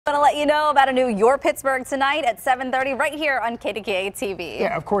Want to let you know about a new Your Pittsburgh tonight at 7:30 right here on KDKA-TV.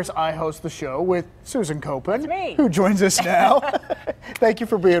 Yeah, of course, I host the show with Susan Koeppen, me. who joins us now. Thank you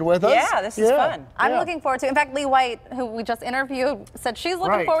for being with us. Yeah, this is fun. I'm looking forward to it. In fact, Lee White, who we just interviewed, said she's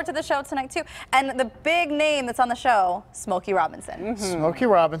looking forward to the show tonight, too. And the big name that's on the show, Smokey Robinson. Smokey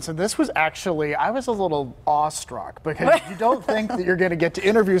Robinson. This was actually, I was a little awestruck because you don't think that you're going to get to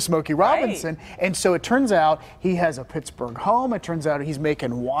interview Smokey Robinson. Right. And so it turns out he has a Pittsburgh home. It turns out he's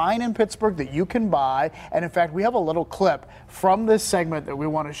making wine in Pittsburgh that you can buy. And in fact, we have a little clip from this segment that we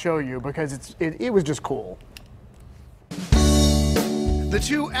want to show you because it was just cool. The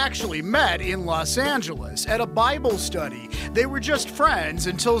two actually met in Los Angeles at a Bible study. They were just friends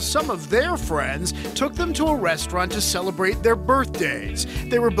until some of their friends took them to a restaurant to celebrate their birthdays.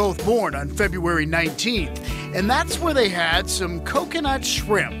 They were both born on February 19th, and that's where they had some coconut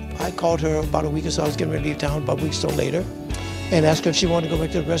shrimp. I called her about a week or so. I was getting ready to leave town about a week or so later and asked her if she wanted to go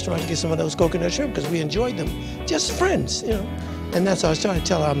back to the restaurant to get some of those coconut shrimp because we enjoyed them. Just friends, you know. And that's how I started to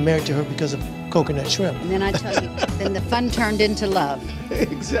tell her I'm married to her because of coconut shrimp. And then I tell you, then the fun turned into love.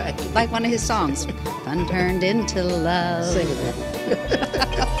 Exactly. Like one of his songs, Fun Turned Into Love. Sing it.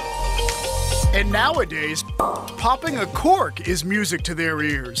 And nowadays, popping a cork is music to their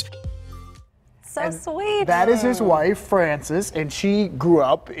ears. So sweet. That is his wife, Frances, and she grew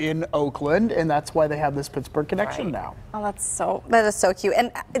up in Oakland, and that's why they have this Pittsburgh connection now. Oh, that is so cute.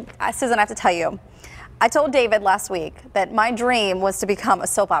 And Susan, I have to tell you, I told David last week that my dream was to become a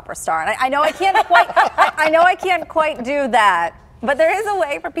soap opera star, and I know I can't quite. I know I can't quite do that, but there is a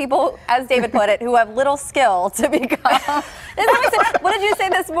way for people, as David put it, who have little skill to become. What did you say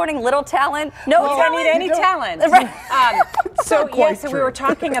this morning? Little talent? No, you don't need any talent. So we were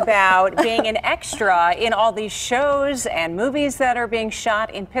talking about being an extra in all these shows and movies that are being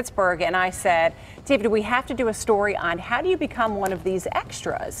shot in Pittsburgh, and I said, David, we have to do a story on how do you become one of these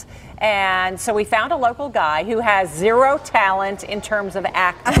extras. And so we found a local guy who has zero talent in terms of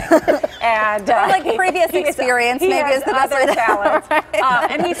acting. And or like previous experience, maybe is the best way to talent.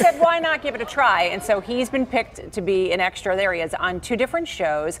 And he said, why not give it a try? And so he's been picked to be an extra. There he is on 2 different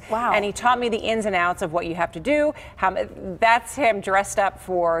shows. Wow. And he taught me the ins and outs of what you have to do. That's him dressed up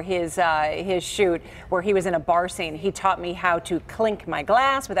for his shoot where he was in a bar scene. He taught me how to clink my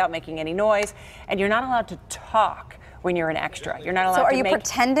glass without making any noise. And you're not allowed to talk when you're an extra. You're not allowed to So are you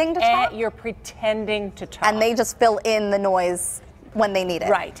pretending to talk? You're pretending to talk. And they just fill in the noise when they need it.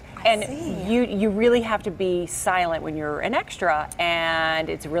 Right. And you really have to be silent when you're an extra, and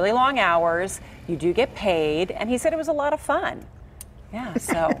it's really long hours. You do get paid, and he said it was a lot of fun. Yeah,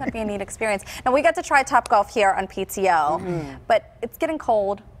 so that'd be a neat experience. Now we got to try Topgolf here on PTL, but it's getting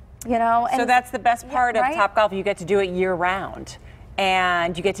cold, you know. And so that's the best part of Topgolf. You get to do it year round.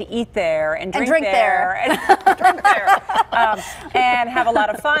 And you get to eat there and drink there and drink there and have a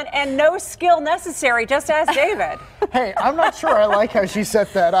lot of fun and no skill necessary. Just ask David. Hey, I'm not sure I like how she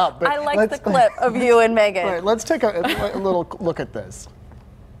set that up, but I like the clip of you and Megan. Right, let's take a little look at this.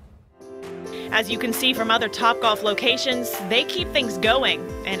 As you can see from other Topgolf locations, they keep things going,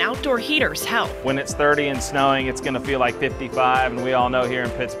 and outdoor heaters help. When it's 30 and snowing, it's going to feel like 55, and we all know here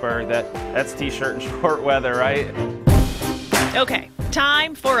in Pittsburgh that that's t-shirt and short weather, right? Okay,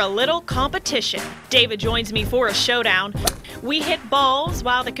 time for a little competition. David joins me for a showdown. We hit balls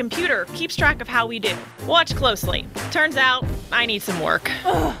while the computer keeps track of how we do. Watch closely. Turns out I need some work.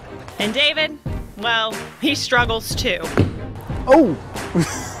 And David, well, he struggles too. Oh,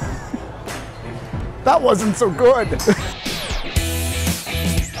 that wasn't so good.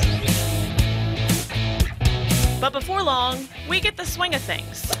 But before long, we get the swing of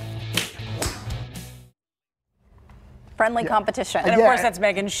things. Friendly competition. And of course, that's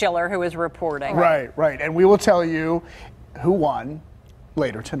Megan Schiller who is reporting. Right. And we will tell you who won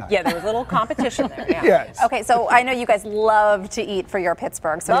later tonight. Yeah, there was a little competition there. Yeah. Yes. Okay, so I know you guys love to eat for your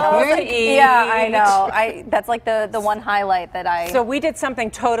Pittsburgh. So love to eat. Yeah, I know. That's like the one highlight that I. So we did something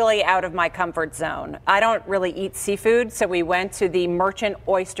totally out of my comfort zone. I don't really eat seafood, so we went to the Merchant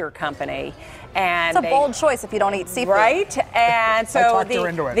Oyster Company. And it's a bold choice if you don't eat seafood. Right? And so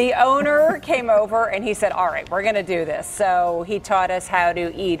the owner came over and he said, all right, we're going to do this. So he taught us how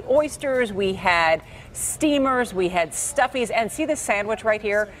to eat oysters. We had steamers, we had stuffies, and see this sandwich right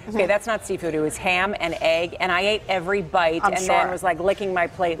here? Okay, that's not seafood. It was ham and egg, and I ate every bite then was like licking my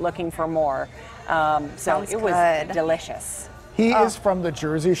plate looking for more. So it was delicious. He is from the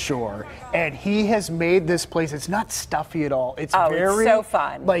Jersey Shore, and he has made this place. It's not stuffy at all. It's very it's so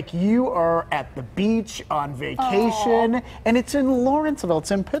fun. Like you are at the beach on vacation, and it's in Lawrenceville.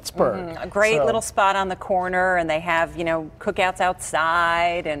 It's in Pittsburgh. A great little spot on the corner, and they have, you know, cookouts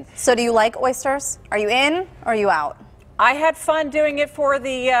outside. And so, do you like oysters? Are you in or are you out? I had fun doing it for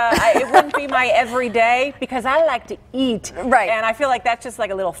the, it wouldn't be my everyday because I like to eat. Right. And I feel like that's just like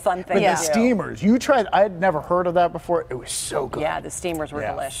a little fun thing But to the do. steamers, you tried, I had never heard of that before. It was so good. Yeah, the steamers were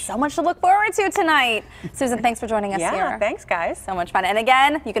delicious. So much to look forward to tonight. Susan, thanks for joining us here. Yeah, thanks, guys. So much fun. And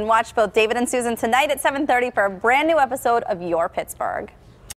again, you can watch both David and Susan tonight at 7:30 for a brand new episode of Your Pittsburgh.